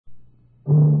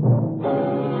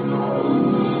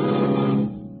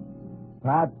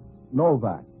Pat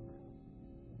Novak.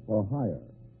 For hire.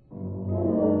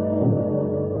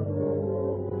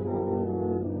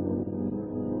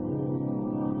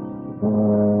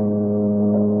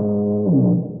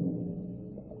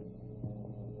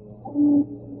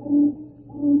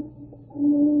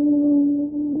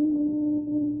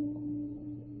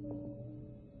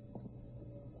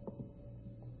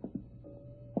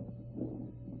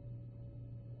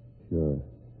 Sure.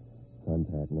 I'm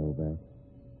Pat Novak.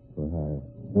 For hire.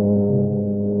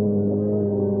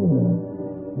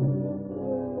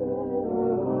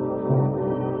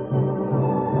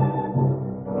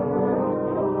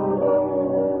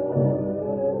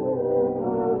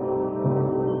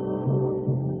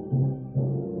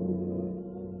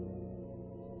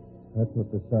 That's what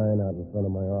the sign out in front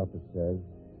of my office says.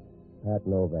 Pat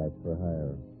Novak for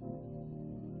hire.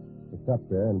 It's up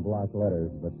there in block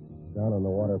letters, but down on the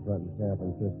waterfront in San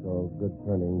Francisco, good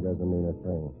printing doesn't mean a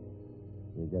thing.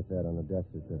 You get that on a death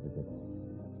certificate.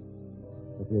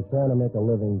 If you're trying to make a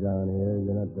living down here,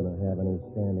 you're not going to have any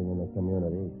standing in the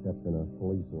community except in a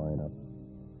police lineup.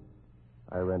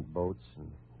 I rent boats and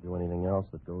do anything else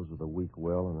that goes with a weak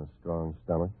will and a strong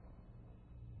stomach.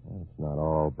 Well, it's not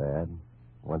all bad.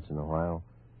 Once in a while,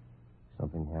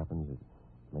 something happens that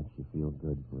makes you feel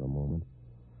good for a moment.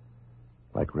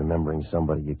 Like remembering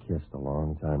somebody you kissed a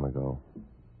long time ago.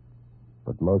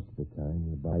 But most of the time,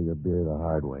 you buy your beer the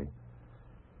hard way.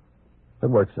 It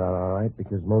works out all right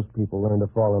because most people learn to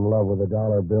fall in love with a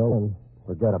dollar bill and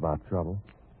forget about trouble.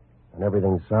 And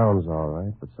everything sounds all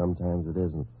right, but sometimes it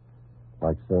isn't.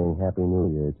 Like saying Happy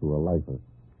New Year to a lifer.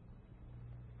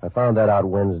 I found that out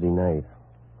Wednesday night.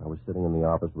 I was sitting in the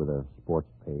office with a sports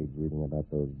page reading about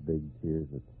those big tears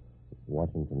that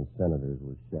Washington senators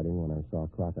were shedding when I saw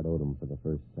Crockett Odom for the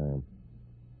first time.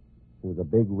 He was a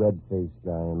big red-faced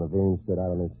guy, and the veins stood out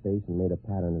on his face and made a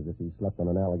pattern as if he slept on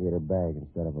an alligator bag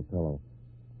instead of a pillow.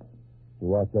 He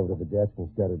walked over to the desk and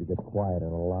started to get quiet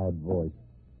in a loud voice.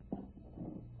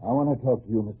 I want to talk to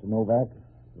you, Mr. Novak.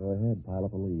 Go ahead, pile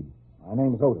up a lead. My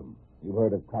name's Odom. You've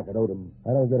heard of Crockett Odom.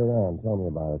 I don't get around. Tell me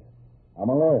about it. I'm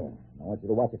a lawyer. I want you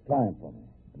to watch a client for me.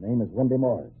 Her name is Wendy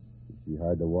Morris. Is she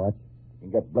hard to watch?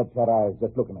 You can get bloodshot eyes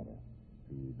just looking at her.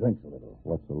 She drinks a little.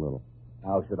 What's a little?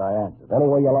 How should I answer that? Any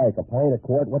way you like. A pint, a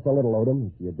quart. What's a little, Odom?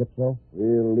 Is she a dipso?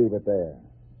 We'll leave it there.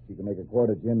 She can make a quart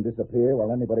of gin disappear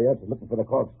while anybody else is looking for the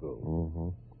corkscrew. Mm-hmm.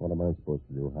 What am I supposed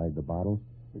to do, hide the bottles?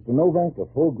 Mr. Novak, a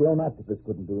full-grown octopus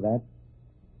couldn't do that.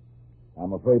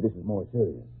 I'm afraid this is more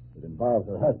serious. It involves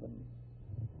her husband.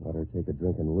 Let her take a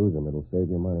drink and lose him. It'll save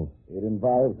you money. It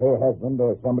involves her husband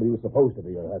or somebody who's supposed to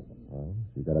be her husband. Oh,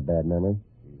 she got a bad memory?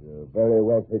 She's a very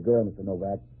wealthy girl, Mr.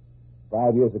 Novak.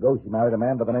 5 years ago, she married a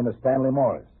man by the name of Stanley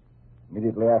Morris.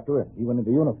 Immediately after, he went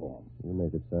into uniform. You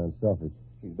make it sound selfish.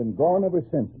 She's been gone ever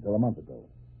since, until a month ago.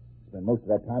 Spent most of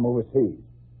that time overseas,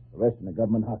 the rest in a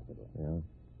government hospital. Yeah?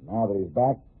 Now that he's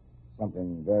back,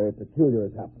 something very peculiar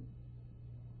has happened.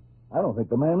 I don't think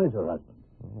the man is her husband.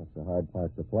 Well, that's a hard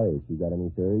part to play. Has she got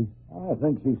any theories? I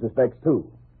think she suspects, too.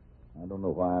 I don't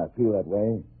know why I feel that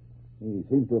way. He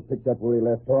seems to have picked up where he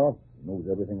left off. He knows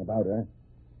everything about her.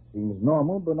 Seems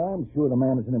normal, but I'm sure the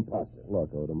man is an imposter. Look,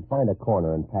 Odom, find a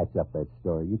corner and patch up that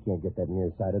story. You can't get that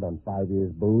nearsighted on 5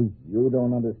 years' booze. You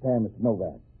don't understand, Mr.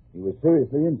 Novak. He was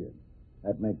seriously injured.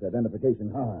 That makes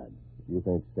identification hard. You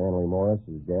think Stanley Morris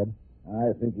is dead?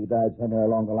 I think he died somewhere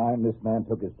along the line. This man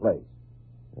took his place.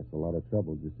 That's a lot of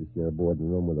trouble just to share a board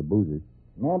and room with a boozer.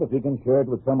 Not if he can share it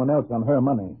with someone else on her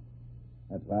money.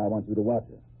 That's why I want you to watch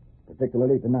her,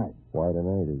 particularly tonight. Why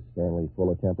tonight? Is Stanley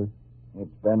full of temper?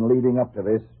 It's been leading up to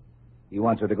this. He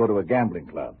wants her to go to a gambling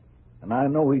club. And I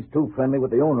know he's too friendly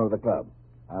with the owner of the club.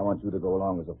 I want you to go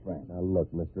along as a friend. Now,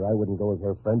 look, mister, I wouldn't go as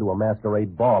her friend to a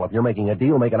masquerade ball. If you're making a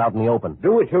deal, make it out in the open.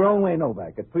 Do it your own way,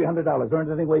 Novak. It's $300. Earn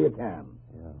it any way you can.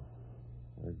 Yeah.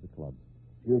 Where's the club?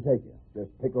 She'll take you. Just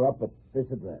pick her up at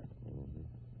this address.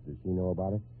 Mm-hmm. Does she know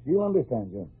about it? She'll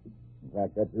understand you. In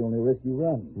fact, that's the only risk you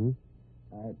run.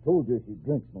 I told you she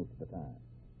drinks most of the time.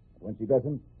 But when she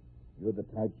doesn't, you're the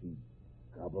type she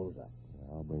gobbles up.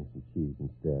 Yeah, I'll bring some cheese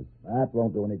instead. That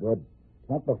won't do any good. It's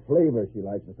not the flavor she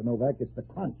likes, Mr. Novak. It's the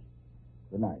crunch.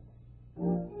 Good night.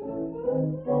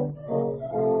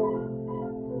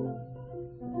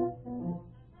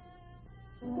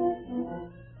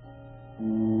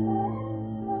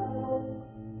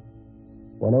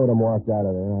 When Odom walked out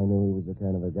of there, I knew he was the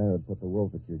kind of a guy who'd put the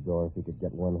wolf at your door if he could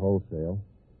get one wholesale.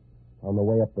 On the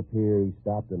way up the pier, he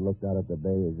stopped and looked out at the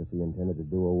bay as if he intended to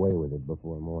do away with it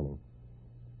before morning.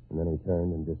 And then he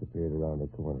turned and disappeared around the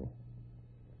corner.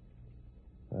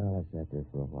 Well, I sat there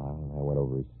for a while, and I went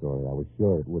over his story. I was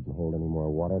sure it wouldn't hold any more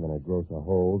water than a gross of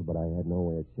holes, but I had no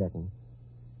way of checking.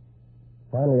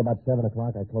 Finally, about 7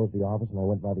 o'clock, I closed the office and I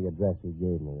went by the address he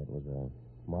gave me. It was a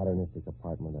modernistic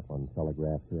apartment up on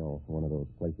Telegraph Hill, one of those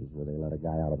places where they let a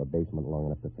guy out of the basement long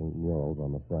enough to paint murals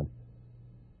on the front.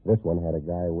 This one had a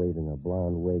guy waving a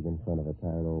blonde wig in front of a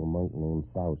tired old monk named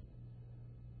Faust.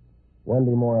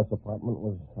 Wendy Morris' apartment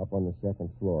was up on the second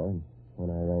floor, and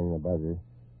when I rang the buzzer,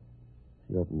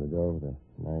 she opened the door with a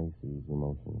nice, easy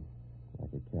motion,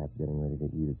 like a cat getting ready to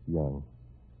eat its young.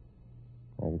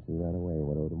 I could see right away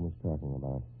what Odom was talking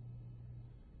about.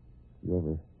 If you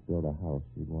ever build a house,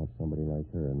 you'd want somebody like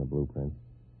her in the blueprint.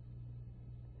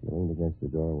 She leaned against the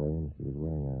doorway, and she was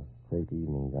wearing a crepe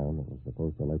evening gown that was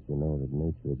supposed to let you know that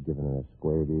nature had given her a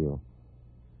square deal.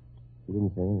 She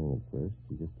didn't say anything at first.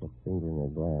 She just kept fingering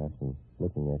her glass and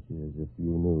looking at you as if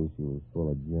you knew she was full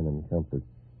of gin and comfort.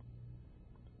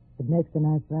 It makes a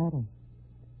nice rattle.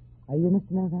 Are you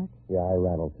Mr. Novak? Yeah, I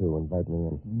rattle, too. Invite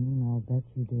me in. I bet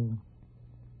you do.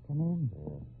 Come in.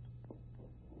 Yeah.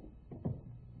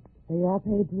 So you're all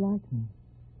paid to like me.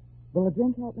 Will a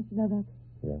drink help, Mr. Novak?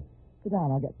 Yeah. Sit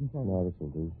down. I'll get some soda. No, this'll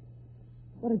do.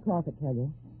 What did Crockett tell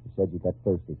you? He said you got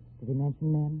thirsty. Did he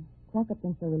mention men? Crockett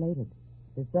thinks they're related.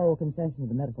 His sole concession to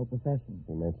the medical profession.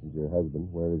 He mentioned your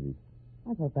husband. Where is he?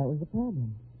 I thought that was the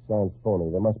problem. Sounds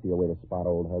phony. There must be a way to spot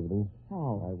old husbands.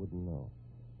 How? I wouldn't know.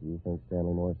 Do you think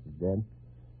Stanley Morris is dead?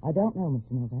 I don't know,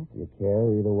 Mr. Novak. Do you care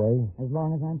either way? As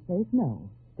long as I'm safe, no.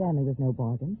 Stanley was no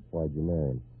bargain. Why'd you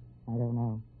marry him? I don't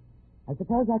know. I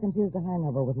suppose I confused the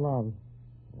hangover with love.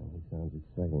 Well, he sounds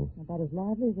exciting. About as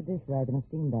lively as a dish rag in a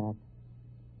steam bath.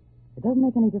 It doesn't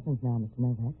make any difference now, Mr.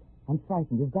 Novak. I'm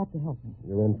frightened. You've got to help me.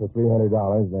 You're in for $300,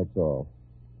 that's all.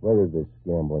 Where is this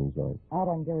gambling joint? Out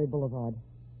on Gary Boulevard.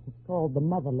 It's called the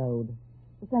Mother Lode.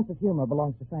 The sense of humor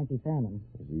belongs to Frankie Fannin.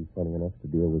 Is he funny enough to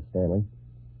deal with Stanley?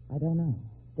 I don't know.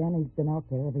 Stanley's been out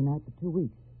there every night for 2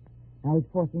 weeks. Now he's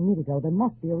forcing me to go. There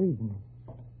must be a reason.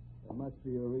 There must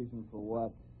be a reason for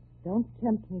what? Don't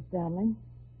tempt me, Stanley.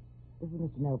 This is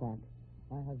Mr. Novak,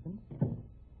 my husband.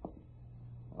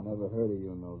 I never heard of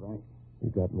you, Novak. You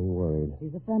got me worried.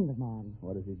 He's a friend of mine.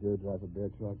 What does he do? Drive a bear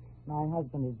truck? My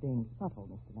husband is being subtle,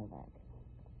 Mr. Novak.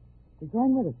 He's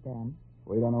going with us, Dan.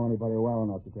 We don't know anybody well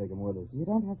enough to take him with us. You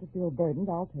don't have to feel burdened.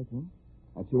 I'll take him.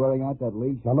 Aren't you wearing out that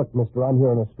leash? Now, look, mister, I'm here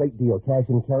on a straight deal. Cash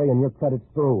and carry, and your credit's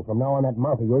through. From now on, that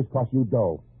mouth of yours costs you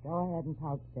dough. Go ahead and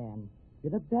pout, Stan. You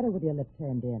look better with your lips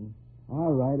turned in.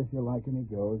 All right, if you like him, he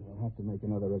goes. I'll have to make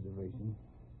another reservation.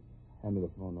 Hand me the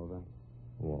phone, Novak.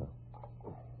 Yeah.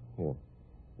 Here.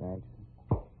 Thanks.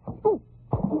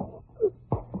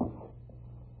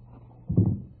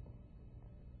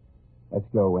 Let's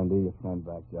go, Wendy. Your friend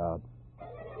backed out.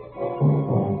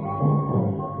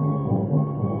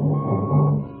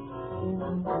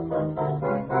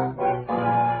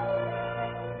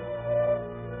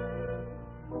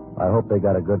 I hope they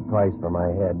got a good price for my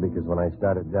head, because when I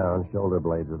started down, shoulder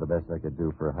blades were the best I could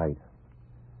do for height.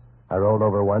 I rolled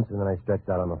over once, and then I stretched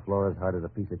out on the floor as hard as a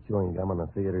piece of chewing gum on the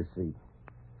theater seat.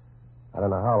 I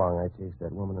don't know how long I chased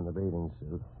that woman in the bathing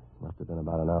suit. Must have been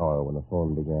about an hour when the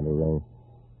phone began to ring.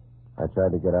 I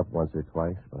tried to get up once or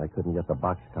twice, but I couldn't get the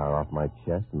boxcar off my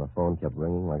chest, and the phone kept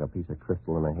ringing like a piece of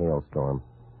crystal in a hailstorm.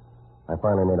 I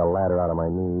finally made a ladder out of my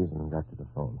knees and got to the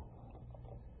phone.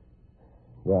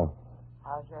 Yeah.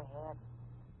 How's your head?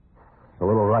 It's a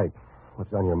little right.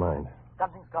 What's on your mind?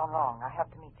 Something's gone wrong. I have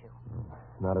to meet you.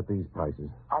 Not at these prices.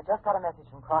 I just got a message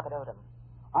from Crockett Odom.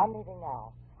 I'm leaving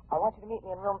now. I want you to meet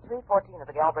me in room 314 of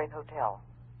the Galbraith Hotel.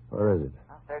 Where is it?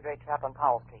 Third-rate trap on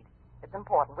Powell Street. It's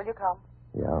important. Will you come?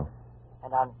 Yeah.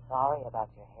 And I'm sorry about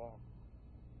your head.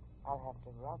 I'll have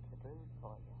to rub the bruise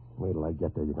for you. Wait till I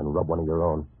get there. You can rub one of your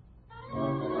own.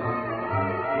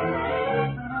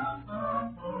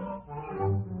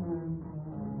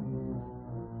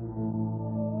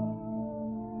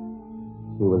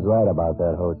 She was right about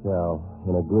that hotel.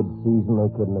 In a good season, they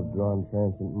couldn't have drawn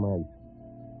transient mice.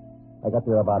 I got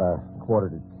there about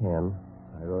 9:45.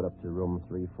 I rode up to room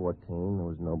 314. There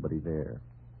was nobody there.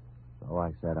 So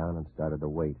I sat down and started to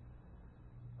wait.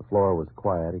 The floor was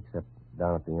quiet, except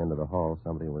down at the end of the hall,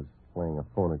 somebody was playing a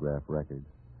phonograph record.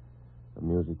 The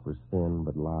music was thin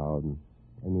but loud, and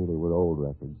I knew they were old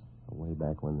records, way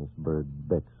back when this bird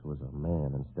Bix was a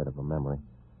man instead of a memory.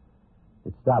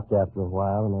 It stopped after a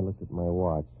while, and I looked at my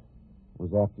watch. It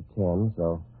was after 10,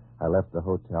 so I left the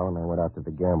hotel and I went out to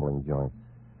the gambling joint.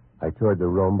 I toured the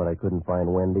room, but I couldn't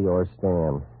find Wendy or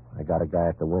Stan. I got a guy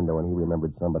at the window, and he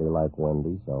remembered somebody like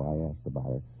Wendy, so I asked about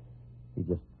her. He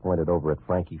just pointed over at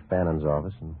Frankie Fannin's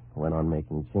office and went on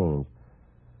making change.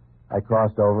 I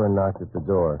crossed over and knocked at the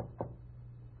door.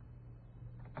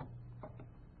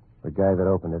 The guy that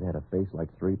opened it had a face like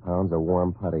 3 pounds of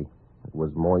warm putty. It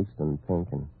was moist and pink,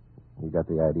 and We got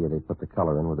the idea they put the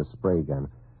color in with a spray gun.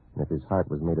 And if his heart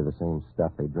was made of the same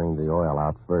stuff, they drained the oil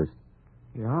out first.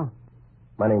 Yeah?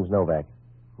 My name's Novak.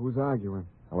 Who's arguing?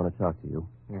 I want to talk to you.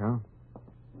 Yeah?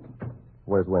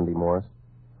 Where's Wendy Morris?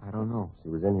 I don't know. She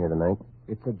was in here tonight.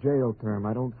 It's a jail term.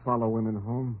 I don't follow women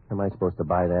home. Am I supposed to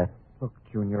buy that? Look,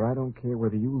 Junior, I don't care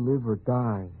whether you live or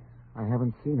die. I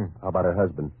haven't seen her. How about her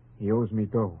husband? He owes me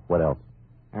dough. What else?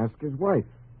 Ask his wife.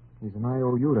 He's an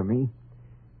IOU to me.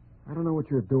 I don't know what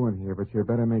you're doing here, but you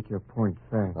better make your point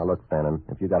fast. Now, look, Fannin,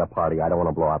 if you got a party, I don't want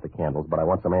to blow out the candles, but I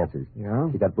want some answers. Yeah?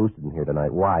 She got boosted in here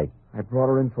tonight. Why? I brought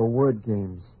her in for word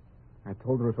games. I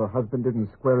told her if her husband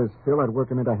didn't square his fill, I'd work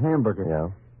him into hamburger. Yeah?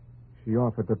 She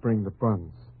offered to bring the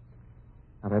buns.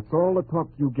 Now, that's all the talk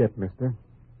you get, mister.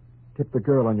 Tip the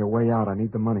girl on your way out. I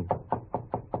need the money.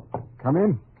 Come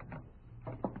in.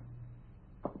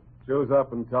 Choose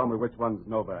up and tell me which one's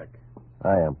Novak.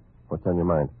 I am. What's on your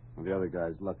mind? The other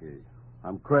guy's Lucky.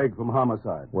 I'm Craig from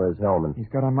Homicide. Where's Hellman? He's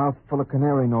got a mouth full of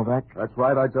canary, Novak. That's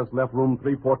right. I just left room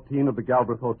 314 of the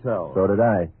Galbraith Hotel. So did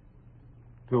I.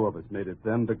 Two of us made it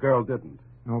then. The girl didn't.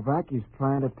 Novak, he's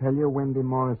trying to tell you Wendy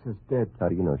Morris is dead. How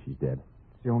do you know she's dead?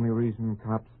 It's the only reason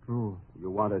cops drool.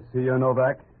 You want to see her,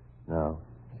 Novak? No.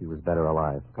 She was better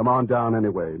alive. Come on down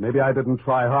anyway. Maybe I didn't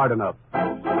try hard enough.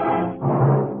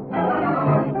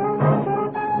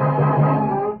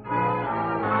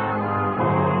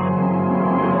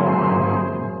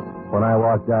 When I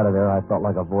walked out of there, I felt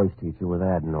like a voice teacher with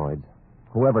adenoids.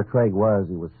 Whoever Craig was,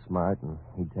 he was smart, and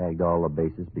he tagged all the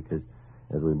bases because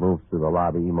as we moved through the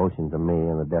lobby, he motioned to me,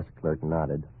 and the desk clerk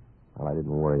nodded. Well, I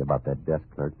didn't worry about that desk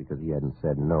clerk because he hadn't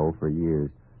said no for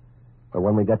years. But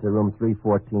when we got to room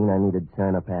 314, I needed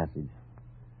China Passage.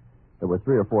 There were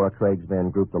 3 or 4 of Craig's men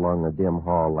grouped along the dim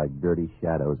hall like dirty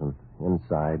shadows, and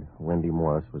inside, Wendy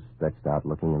Morris was stretched out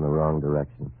looking in the wrong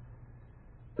direction.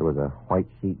 There was a white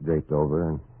sheet draped over,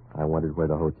 and I wondered where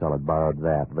the hotel had borrowed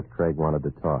that, but Craig wanted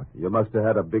to talk. You must have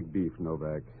had a big beef,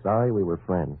 Novak. Sorry, we were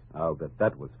friends. I'll bet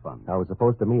that was fun. I was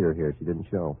supposed to meet her here. She didn't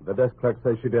show. The desk clerk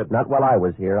says she did. Not while I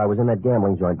was here. I was in that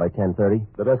gambling joint by 10:30.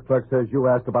 The desk clerk says you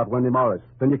asked about Wendy Morris.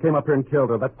 Then you came up here and killed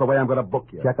her. That's the way I'm going to book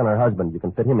you. Check on her husband. You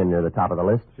can fit him in near the top of the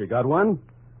list. She got one?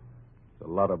 It's a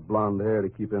lot of blonde hair to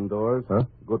keep indoors. Huh?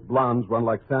 Good blondes run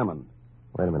like salmon.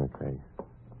 Wait a minute, Craig.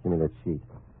 Give me that sheet.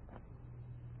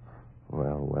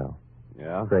 Well.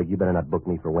 Yeah? Craig, you better not book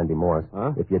me for Wendy Morris.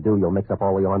 Huh? If you do, you'll mix up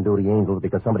all the on-duty angels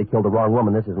because somebody killed the wrong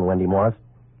woman. This isn't Wendy Morris.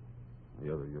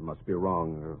 You must be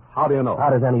wrong. How do you know?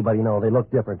 How does anybody know? They look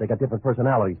different. They got different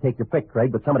personalities. Take your pick,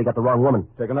 Craig, but somebody got the wrong woman.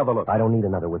 Take another look. I don't need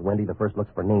another with Wendy. The first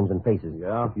look's for names and faces.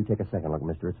 Yeah? If you take a second look,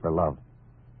 mister, it's for love.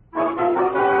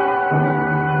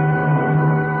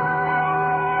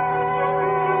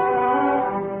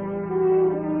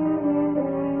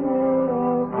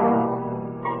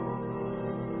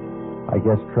 I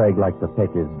guess Craig liked to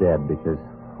pick his dead because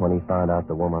when he found out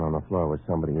the woman on the floor was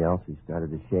somebody else, he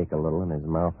started to shake a little and his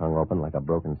mouth hung open like a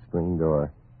broken screen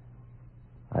door.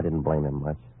 I didn't blame him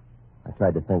much. I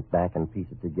tried to think back and piece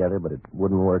it together, but it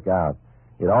wouldn't work out.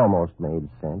 It almost made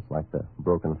sense, like the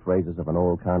broken phrases of an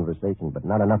old conversation, but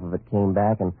not enough of it came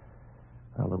back, and,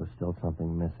 well, there was still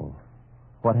something missing.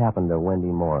 What happened to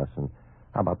Wendy Morris, and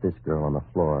how about this girl on the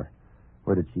floor?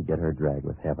 Where did she get her drag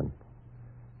with heaven?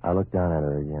 I looked down at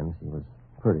her again. She was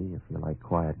pretty, if you like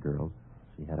quiet girls.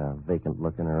 She had a vacant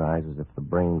look in her eyes as if the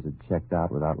brains had checked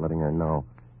out without letting her know.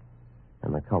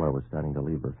 And the color was starting to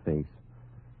leave her face.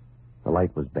 The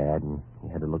light was bad, and you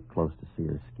had to look close to see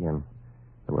her skin.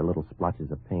 There were little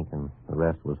splotches of pink, and the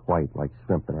rest was white, like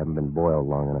shrimp that haven't been boiled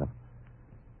long enough.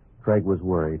 Craig was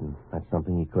worried, and that's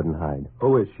something he couldn't hide.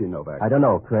 Who is she, Novak? I don't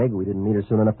know, Craig. We didn't meet her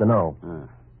soon enough to know.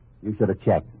 You should have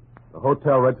checked. The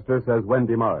hotel register says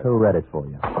Wendy Morris. Who read it for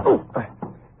you?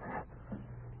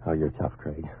 Oh, you're tough,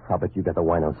 Craig. I'll bet you got the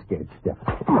wino scared stiff.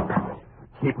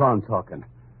 Keep on talking.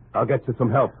 I'll get you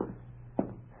some help.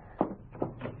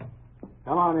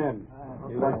 Come on in.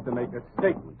 He wants to make a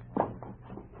statement.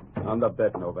 On the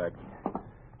bed, Novak.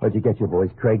 Where'd you get your boys,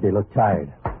 Craig? They look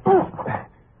tired.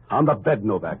 On the bed,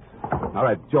 Novak. All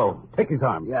right, Joe, take his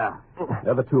arm. Yeah.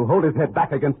 The other two, hold his head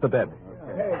back against the bed.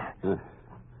 Okay.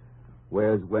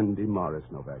 Where's Wendy Morris,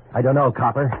 Novak? I don't know,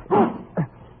 Copper.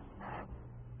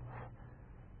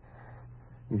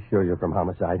 You sure you're from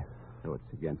Homicide? So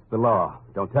it's against the law.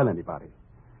 Don't tell anybody.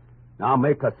 Now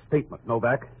make a statement,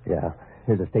 Novak. Yeah.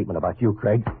 Here's a statement about you,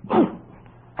 Craig.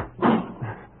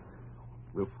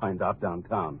 We'll find out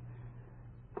downtown.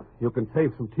 You can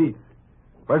save some teeth.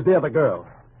 Where's the other girl?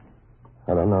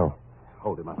 I don't know.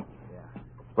 Hold him up. Yeah.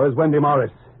 Where's Wendy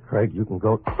Morris? Craig, you can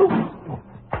go.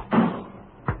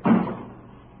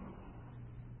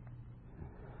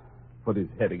 Put his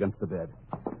head against the bed.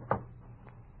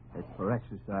 It's for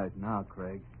exercise now,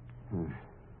 Craig.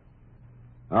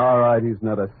 All right, he's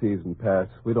not a season pass.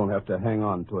 We don't have to hang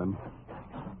on to him.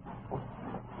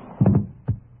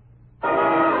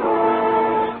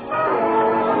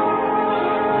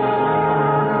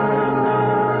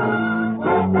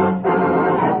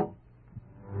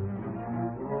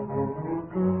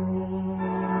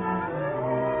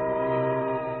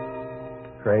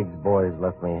 Craig's boys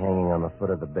left me hanging on the foot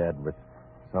of the bed with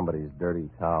somebody's dirty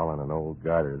towel and an old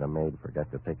garter the maid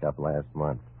forgot to pick up last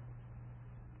month.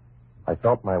 I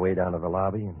felt my way down to the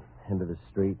lobby and into the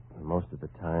street, and most of the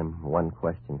time, one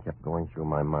question kept going through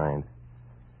my mind.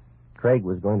 Craig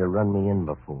was going to run me in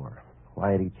before.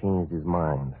 Why had he changed his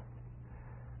mind?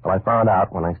 Well, I found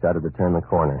out when I started to turn the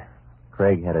corner.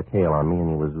 Craig had a tail on me, and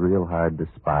he was real hard to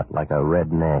spot, like a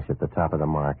red Nash at the top of the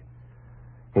mark.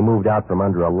 He moved out from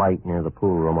under a light near the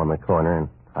pool room on the corner, and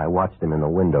I watched him in the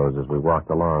windows as we walked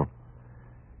along.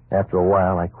 After a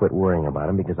while, I quit worrying about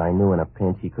him because I knew in a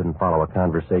pinch he couldn't follow a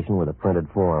conversation with a printed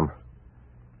form.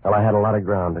 Well, I had a lot of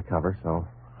ground to cover, so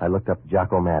I looked up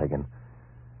Jocko Madigan.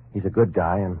 He's a good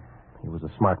guy, and he was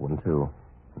a smart one, too,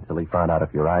 until he found out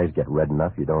if your eyes get red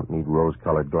enough, you don't need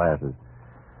rose-colored glasses.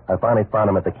 I finally found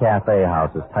him at the cafe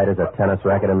house, as tight as a tennis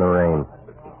racket in the rain.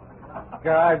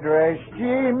 God rest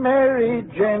ye merry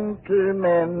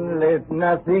gentlemen, let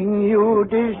nothing you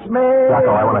dismay. Jocko,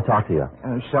 I want to talk to you.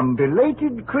 Some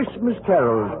belated Christmas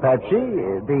carols, Patsy.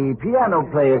 The piano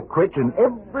player quit and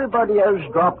everybody else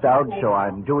dropped out, so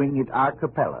I'm doing it a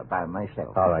cappella by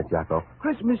myself. All right, Jocko.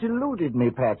 Christmas eluded me,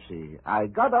 Patsy. I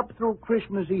got up through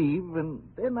Christmas Eve, and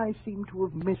then I seem to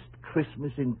have missed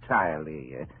Christmas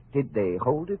entirely. Did they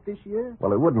hold it this year?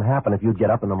 Well, it wouldn't happen if you'd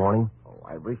get up in the morning.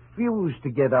 I refuse to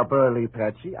get up early,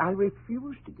 Patsy. I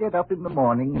refuse to get up in the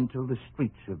morning until the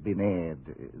streets have been aired.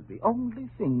 The only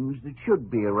things that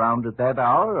should be around at that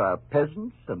hour are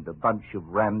peasants and a bunch of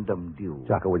random dew.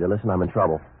 Jocko, will you listen? I'm in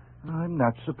trouble. I'm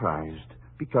not surprised,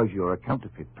 because you're a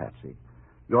counterfeit, Patsy.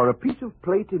 You're a piece of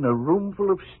plate in a room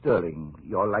full of sterling.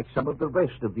 You're like some of the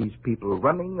rest of these people,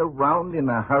 running around in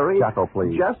a hurry. Jocko,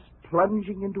 please. Just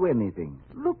plunging into anything.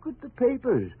 Look at the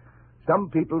papers.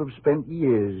 Some people have spent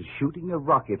years shooting a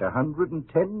rocket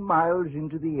 110 miles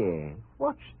into the air.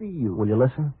 What's the use? Will you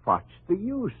listen? What's the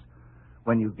use?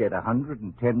 When you get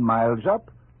 110 miles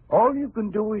up, all you can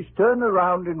do is turn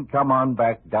around and come on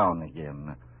back down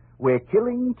again. We're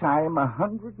killing time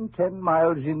 110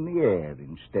 miles in the air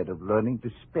instead of learning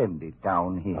to spend it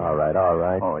down here. All right, all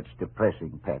right. Oh, it's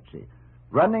depressing, Patsy.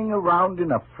 Running around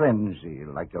in a frenzy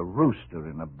like a rooster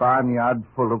in a barnyard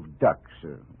full of ducks.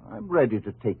 I'm ready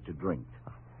to take to drink.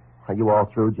 Are you all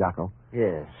through, Jocko?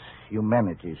 Yes,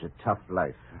 humanity's a tough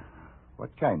life.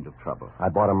 What kind of trouble? I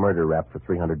bought a murder rap for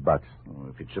 $300. Oh,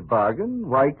 if it's a bargain,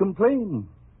 why complain?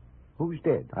 Who's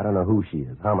dead? I don't know who she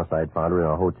is. Homicide found her in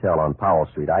a hotel on Powell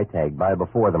Street. I tagged by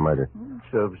before the murder.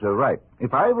 Serves her right.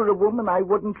 If I were a woman, I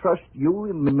wouldn't trust you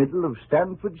in the middle of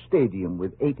Stanford Stadium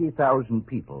with 80,000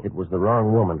 people. It was the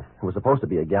wrong woman. It was supposed to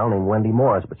be a gal named Wendy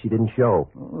Morris, but she didn't show.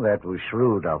 Oh, that was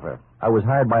shrewd of her. I was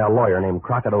hired by a lawyer named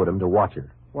Crockett Odom to watch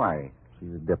her. Why?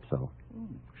 She's a dipso.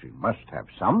 She must have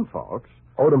some faults.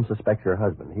 Odom suspects her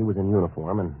husband. He was in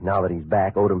uniform, and now that he's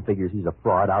back, Odom figures he's a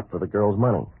fraud out for the girl's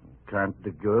money. Can't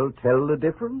the girl tell the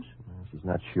difference? She's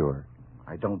not sure.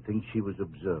 I don't think she was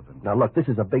observant. Now, look, this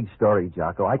is a big story,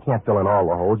 Jocko. I can't fill in all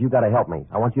the holes. You got to help me.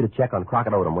 I want you to check on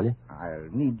Crockett Odom, will you? I'll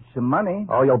need some money.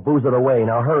 Oh, you'll booze it away.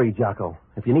 Now, hurry, Jocko.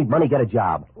 If you need money, get a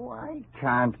job. Oh, I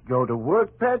can't go to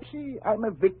work, Patsy. I'm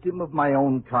a victim of my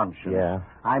own conscience. Yeah?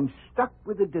 I'm stuck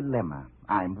with a dilemma.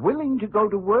 I'm willing to go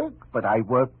to work, but I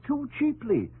work too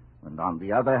cheaply. And on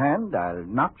the other hand, I'll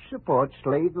not support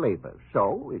slave labor.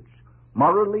 So it's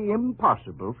morally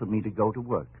impossible for me to go to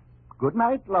work. Good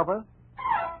night, lover.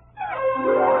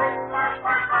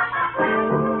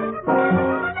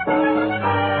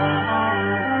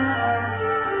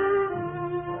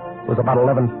 It was about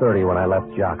 11:30 when I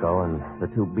left Jocko, and the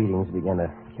two beatings began to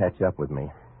catch up with me.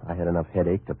 I had enough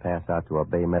headache to pass out to a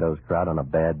Bay Meadows crowd on a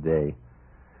bad day.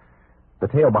 The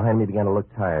tail behind me began to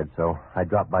look tired, so I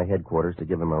dropped by headquarters to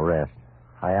give him a rest.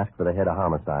 I asked for the head of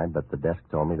homicide, but the desk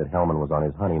told me that Hellman was on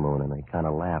his honeymoon, and they kind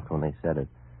of laughed when they said it,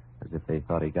 as if they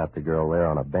thought he got the girl there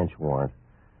on a bench warrant.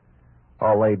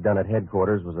 All they'd done at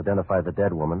headquarters was identify the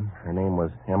dead woman. Her name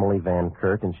was Emily Van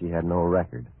Kirk, and she had no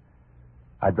record.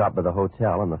 I dropped by the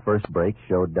hotel, and the first break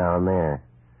showed down there.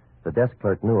 The desk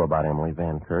clerk knew about Emily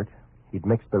Van Kirk. He'd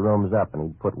mixed the rooms up, and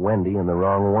he'd put Wendy in the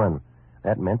wrong one.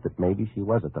 That meant that maybe she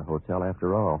was at the hotel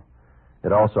after all.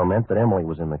 It also meant that Emily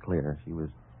was in the clear. She was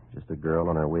just a girl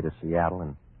on her way to Seattle,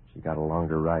 and she got a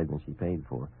longer ride than she paid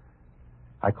for.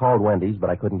 I called Wendy's, but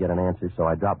I couldn't get an answer, so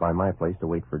I dropped by my place to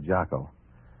wait for Jocko.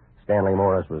 Stanley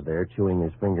Morris was there, chewing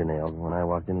his fingernails. When I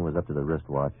walked in, he was up to the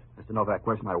wristwatch. Mr. Novak,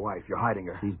 where's my wife? You're hiding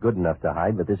her. She's good enough to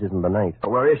hide, but this isn't the night.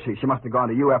 Well, where is she? She must have gone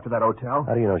to you after that hotel.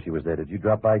 How do you know she was there? Did you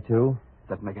drop by, too?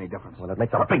 Doesn't make any difference. Well, it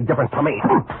makes a big difference to me.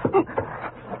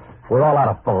 We're all out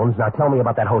of phones. Now tell me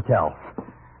about that hotel.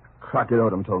 Crockett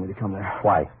Odom told me to come there.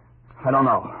 Why? I don't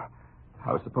know.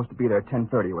 I was supposed to be there at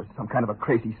 10:30. It was some kind of a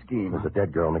crazy scheme. There's a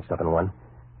dead girl mixed up in one.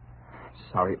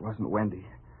 Sorry it wasn't Wendy.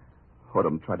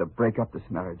 Odom tried to break up this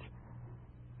marriage.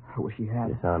 I wish he had.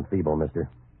 You sound feeble, mister.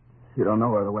 You don't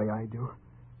know her the way I do.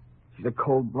 She's a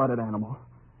cold-blooded animal.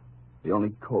 The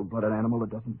only cold-blooded animal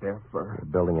that doesn't bear fur. You're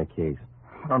building a case.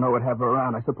 I don't know what'd have her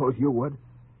around. I suppose you would.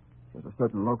 There's a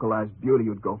certain localized beauty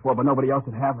you'd go for, but nobody else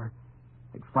would have her.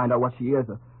 They'd find out what she is,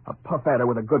 a puff adder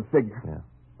with a good figure. Yeah.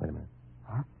 Wait a minute.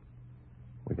 Huh?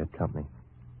 We got company.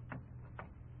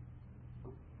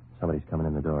 Somebody's coming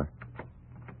in the door.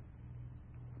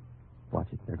 Watch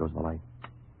it. There goes the light.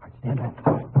 All right, stand back.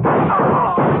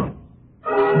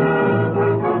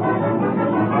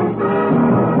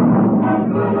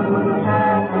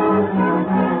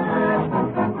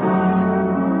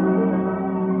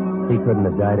 He couldn't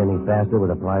have died any faster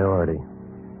with a priority.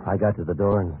 I got to the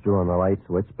door and threw on the light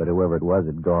switch, but whoever it was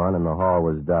had gone and the hall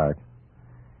was dark.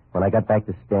 When I got back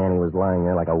to Stan, he was lying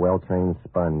there like a well-trained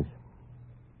sponge.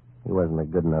 He wasn't a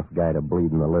good enough guy to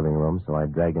bleed in the living room, so I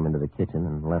dragged him into the kitchen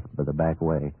and left by the back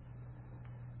way.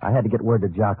 I had to get word to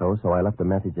Jocko, so I left a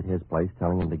message at his place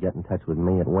telling him to get in touch with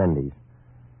me at Wendy's.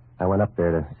 I went up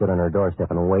there to sit on her doorstep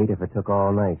and wait if it took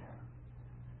all night.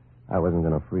 I wasn't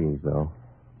going to freeze, though,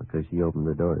 because she opened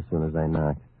the door as soon as I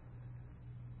knocked.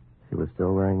 She was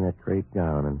still wearing that crepe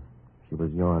gown, and she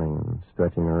was yawning and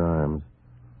stretching her arms.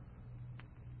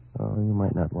 Oh, you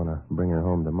might not want to bring her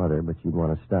home to Mother, but you'd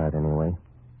want to start anyway.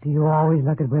 Do you always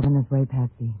look at women this way,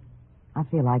 Patsy? I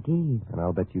feel like Eve. And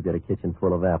I'll bet you get a kitchen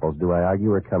full of apples. Do I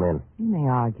argue or come in? You may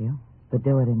argue, but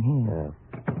do it in here.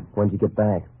 Yeah. When'd you get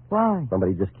back? Why?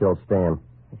 Somebody just killed Stan.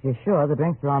 If you're sure, the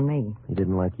drinks are on me. He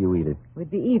didn't like you either.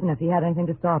 We'd be even if he had anything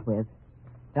to start with.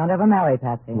 Don't ever marry,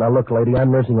 Patsy. Now, look, lady,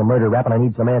 I'm nursing a murder rap, and I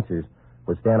need some answers.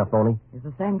 Was Stan a phony? He's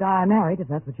the same guy I married, if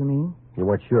that's what you mean. You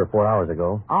weren't sure 4 hours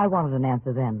ago. I wanted an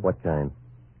answer then. What kind?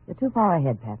 You're too far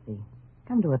ahead, Patsy.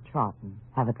 Come to a trot and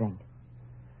have a drink.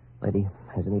 Lady,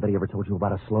 has anybody ever told you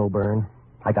about a slow burn?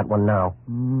 I got one now.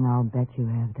 I'll bet you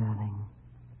have, darling.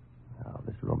 Oh,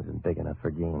 this room isn't big enough for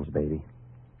games, baby.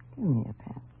 Give me a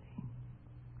Patsy.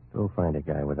 Go find a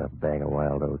guy with a bag of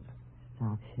wild oats.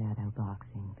 Stop shadow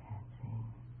boxing, Patsy.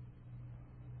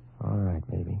 All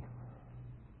right, baby.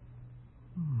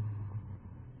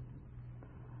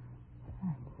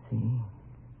 See?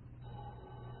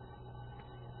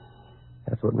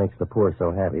 That's what makes the poor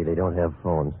so happy. They don't have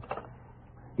phones.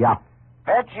 Yeah.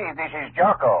 Patsy, this is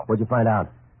Jocko. What'd you find out?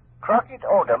 Crockett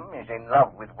Odom is in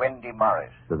love with Wendy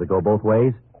Morris. Does it go both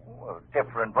ways? Oh, a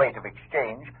different rate of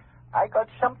exchange. I got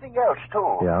something else,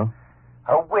 too. Yeah?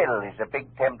 Her will is a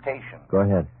big temptation. Go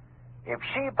ahead. If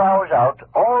she bows out,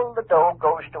 all the dough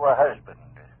goes to her husband.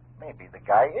 Maybe the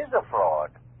guy is a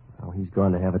fraud. Oh, he's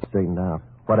going to have it straightened out.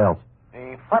 What else?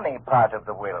 The funny part of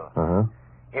the will. Uh-huh.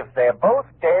 If they're both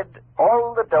dead,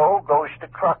 all the dough goes to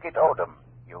Crockett Odom.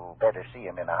 You better see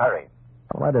him in a hurry.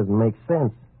 Well, that doesn't make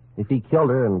sense. If he killed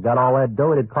her and got all that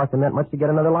dough, it'd cost him that much to get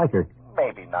another like her.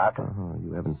 Maybe not. Uh-huh.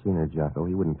 You haven't seen her, Jocko.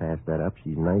 He wouldn't pass that up.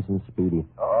 She's nice and speedy.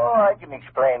 Oh, I can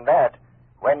explain that.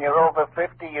 When you're over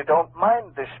 50, you don't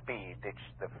mind the speed. It's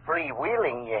the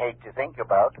freewheeling you hate to think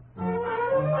about.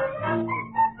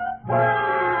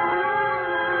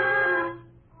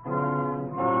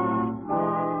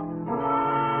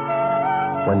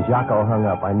 When Jocko hung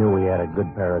up, I knew we had a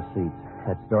good pair of seats.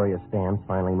 That story of Stan's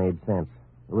finally made sense.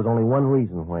 There was only one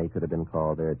reason why he could have been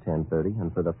called there at 10:30,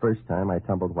 and for the first time, I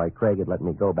tumbled why Craig had let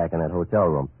me go back in that hotel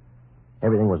room.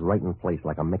 Everything was right in place,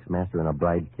 like a mixmaster in a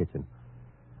bride's kitchen.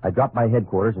 I dropped by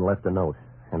headquarters and left a note,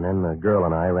 and then the girl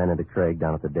and I ran into Craig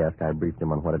down at the desk. I briefed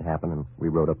him on what had happened, and we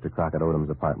rode up to Crockett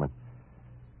Odom's apartment.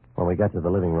 When we got to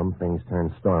the living room, things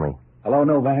turned stormy. Hello,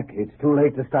 Novak. It's too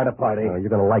late to start a party. You're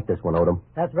going to like this one, Odom.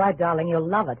 That's right, darling. You'll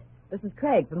love it. This is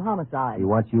Craig from Homicide. He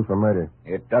wants you for murder.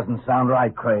 It doesn't sound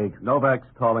right, Craig. Novak's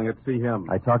calling it. See him.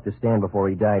 I talked to Stan before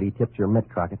he died. He tipped your mitt,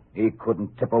 Crockett. He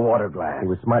couldn't tip a water glass. He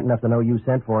was smart enough to know you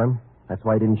sent for him. That's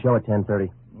why he didn't show at 10:30.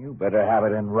 You better have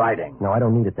it in writing. No, I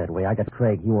don't need it that way. I got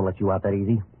Craig. He won't let you out that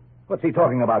easy. What's he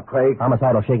talking about, Craig?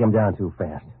 Homicide will shake him down too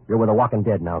fast. You're with the walking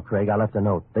dead now, Craig. I left a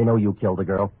note. They know you killed the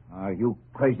girl. Are you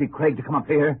crazy, Craig, to come up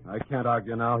here? I can't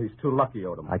argue now. He's too lucky,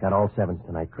 Odom. I got all sevens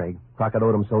tonight, Craig. Crockett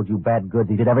Odom sold you bad goods.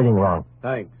 He did everything wrong.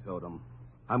 Thanks, Odom.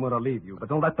 I'm going to leave you, but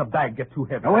don't let the bag get too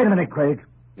heavy. Now, wait a minute, Craig.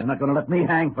 You're not going to let me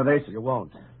hang for this. You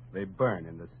won't. They burn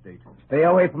in this state. Stay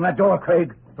away from that door,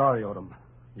 Craig. Sorry, Odom.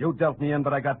 You dealt me in,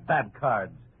 but I got bad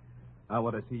cards. I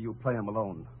want to see you play 'em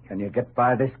alone. Can you get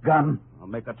by this gun? I'll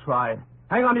make a try.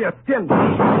 Hang on to your skin.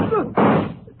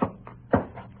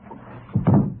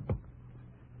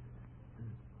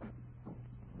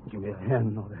 Give me a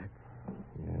hand, Novak.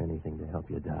 Yeah, anything to help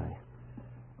you die.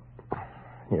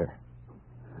 Here.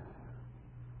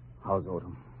 How's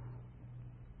Odom?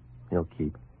 He'll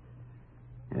keep.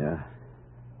 Yeah.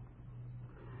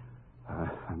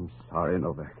 I'm sorry,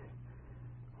 Novak.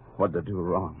 What'd I do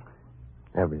wrong?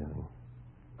 Everything.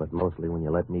 But mostly when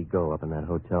you let me go up in that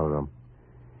hotel room.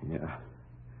 Yeah.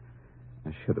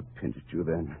 I should have pinched you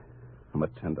then. I'm a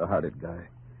tender-hearted guy.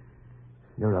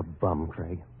 You're a bum,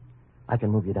 Craig. I can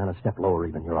move you down a step lower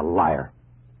even. You're a liar.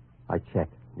 I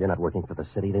checked. You're not working for the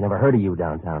city. They never heard of you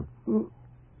downtown. I'm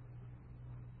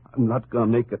not going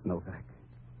to make it, Novak.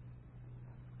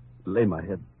 Lay my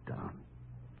head down.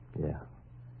 Yeah.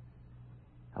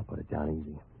 I'll put it down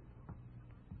easy.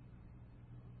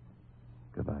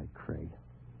 Goodbye, Craig.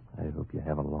 I hope you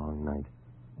have a long night.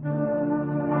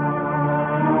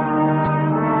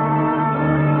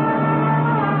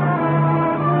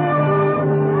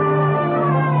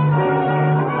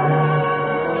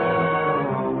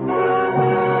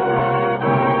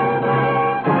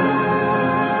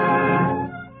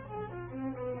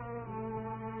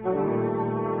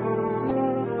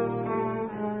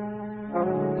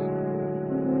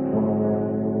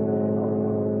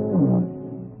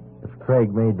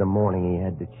 Craig made the morning he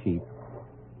had to cheat.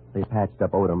 They patched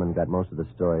up Odom and got most of the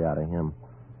story out of him.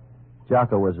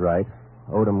 Jocko was right.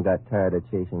 Odom got tired of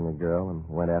chasing the girl and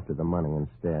went after the money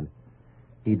instead.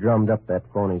 He drummed up that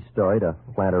phony story to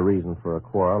plant a reason for a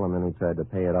quarrel, and then he tried to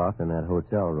pay it off in that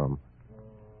hotel room.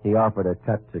 He offered a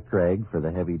cut to Craig for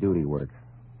the heavy-duty work.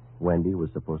 Wendy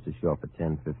was supposed to show up at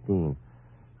 10:15.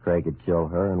 Craig would kill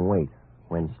her and wait.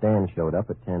 When Stan showed up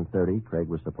at 10:30, Craig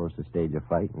was supposed to stage a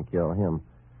fight and kill him.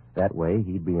 That way,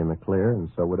 he'd be in the clear, and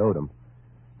so would Odom.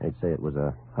 They'd say it was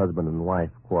a husband and wife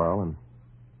quarrel, and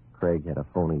Craig had a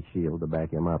phony shield to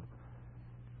back him up.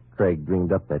 Craig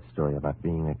dreamed up that story about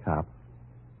being a cop.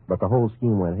 But the whole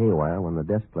scheme went haywire when the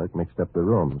desk clerk mixed up the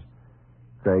rooms.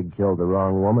 Craig killed the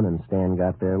wrong woman, and Stan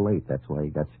got there late. That's why he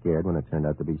got scared when it turned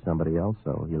out to be somebody else,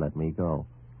 so he let me go.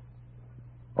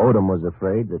 Odom was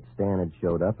afraid that Stan had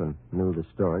showed up and knew the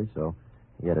story, so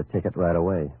he had a ticket right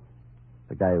away.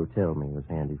 The guy who tailed me was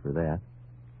handy for that.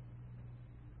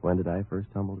 When did I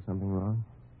first tumble to something wrong?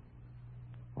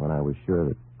 When I was sure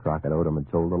that Crockett Odom had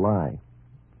told a lie.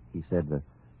 He said the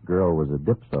girl was a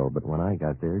dipso, but when I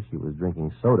got there, she was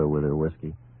drinking soda with her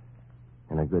whiskey.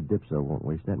 And a good dipso won't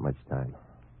waste that much time.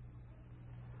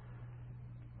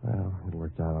 Well, it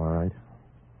worked out all right.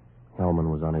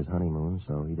 Hellman was on his honeymoon,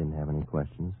 so he didn't have any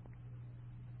questions.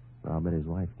 I'll bet his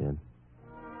wife did.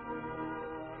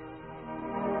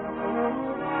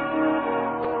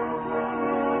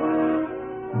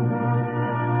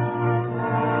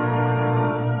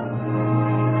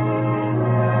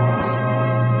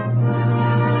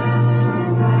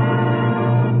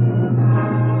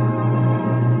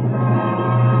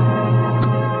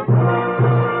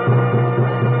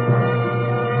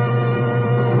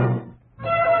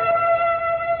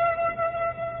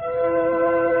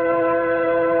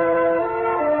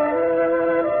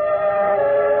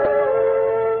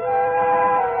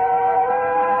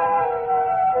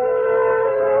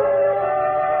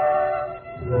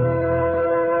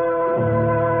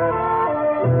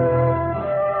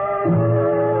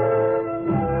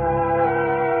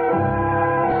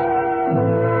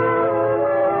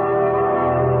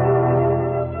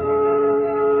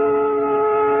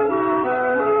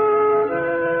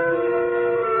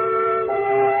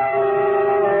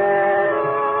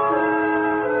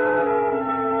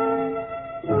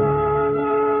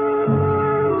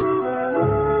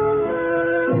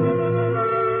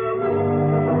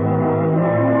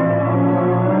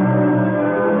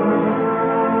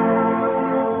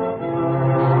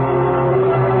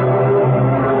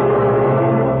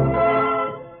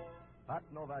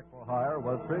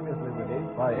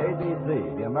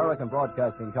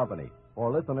 Broadcasting Company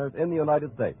for listeners in the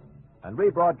United States and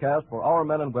rebroadcast for our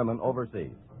men and women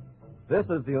overseas. This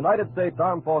is the United States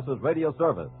Armed Forces Radio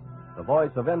Service, the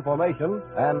voice of information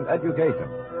and education.